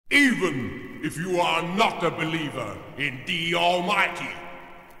if you are not a believer in the Almighty.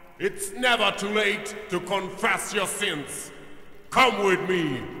 It's never too late to confess your sins. Come with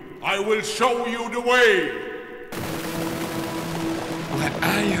me, I will show you the way. Where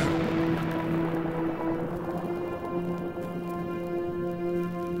are you?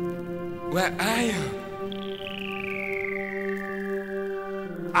 Where are you?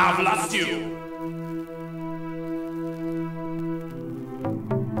 I've lost you.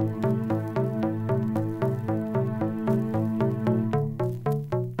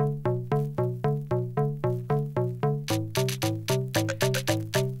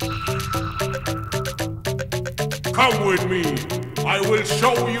 Come with me, I will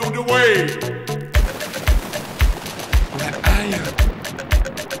show you the way. Where are you?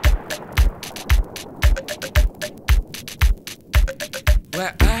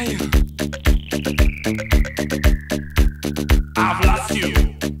 Where are you? I've lost you.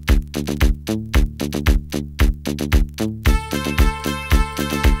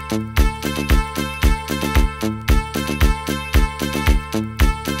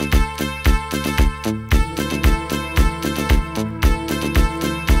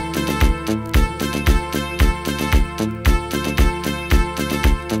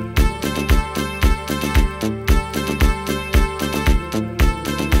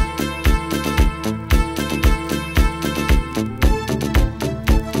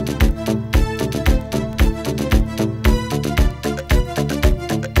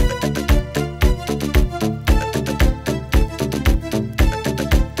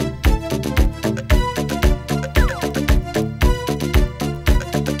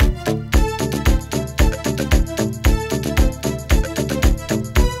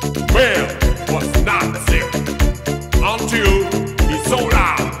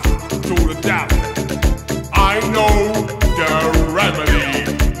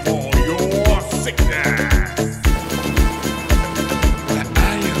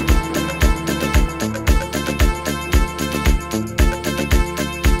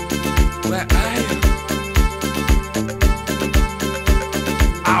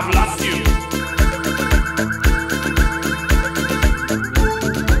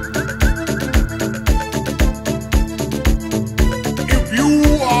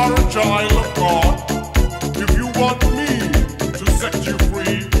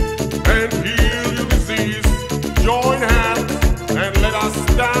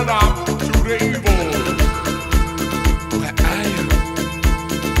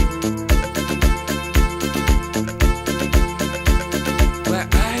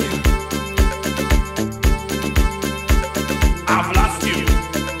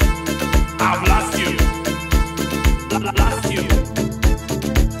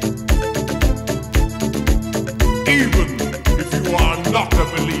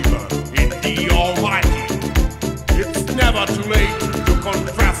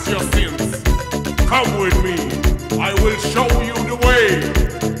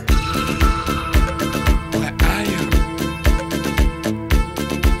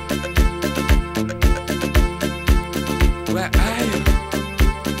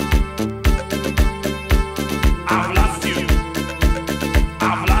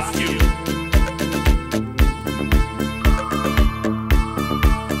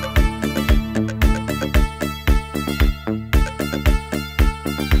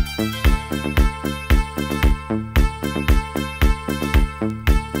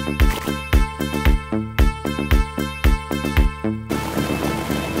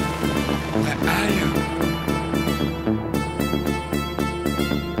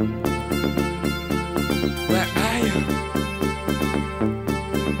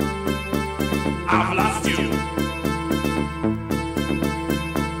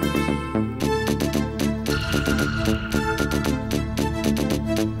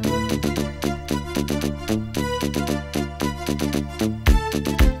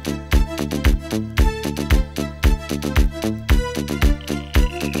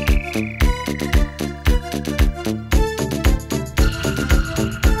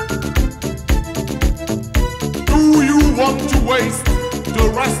 Waste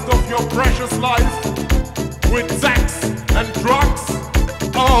the rest of your precious life with sex and drugs?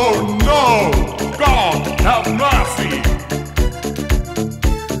 Oh no! God have mercy!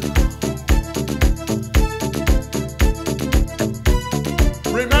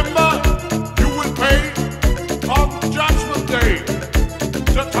 Remember, you will pay on Judgment Day.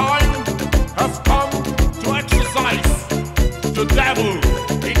 The time has come to exercise the devil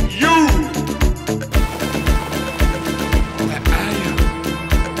in you. Where are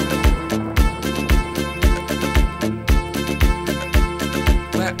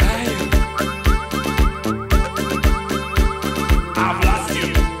you?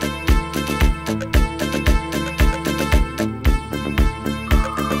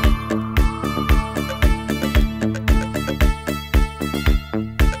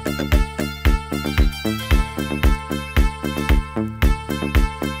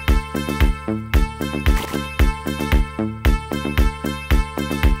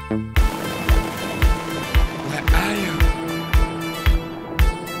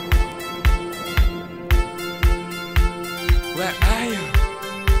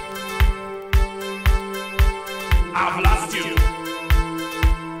 I've lost you.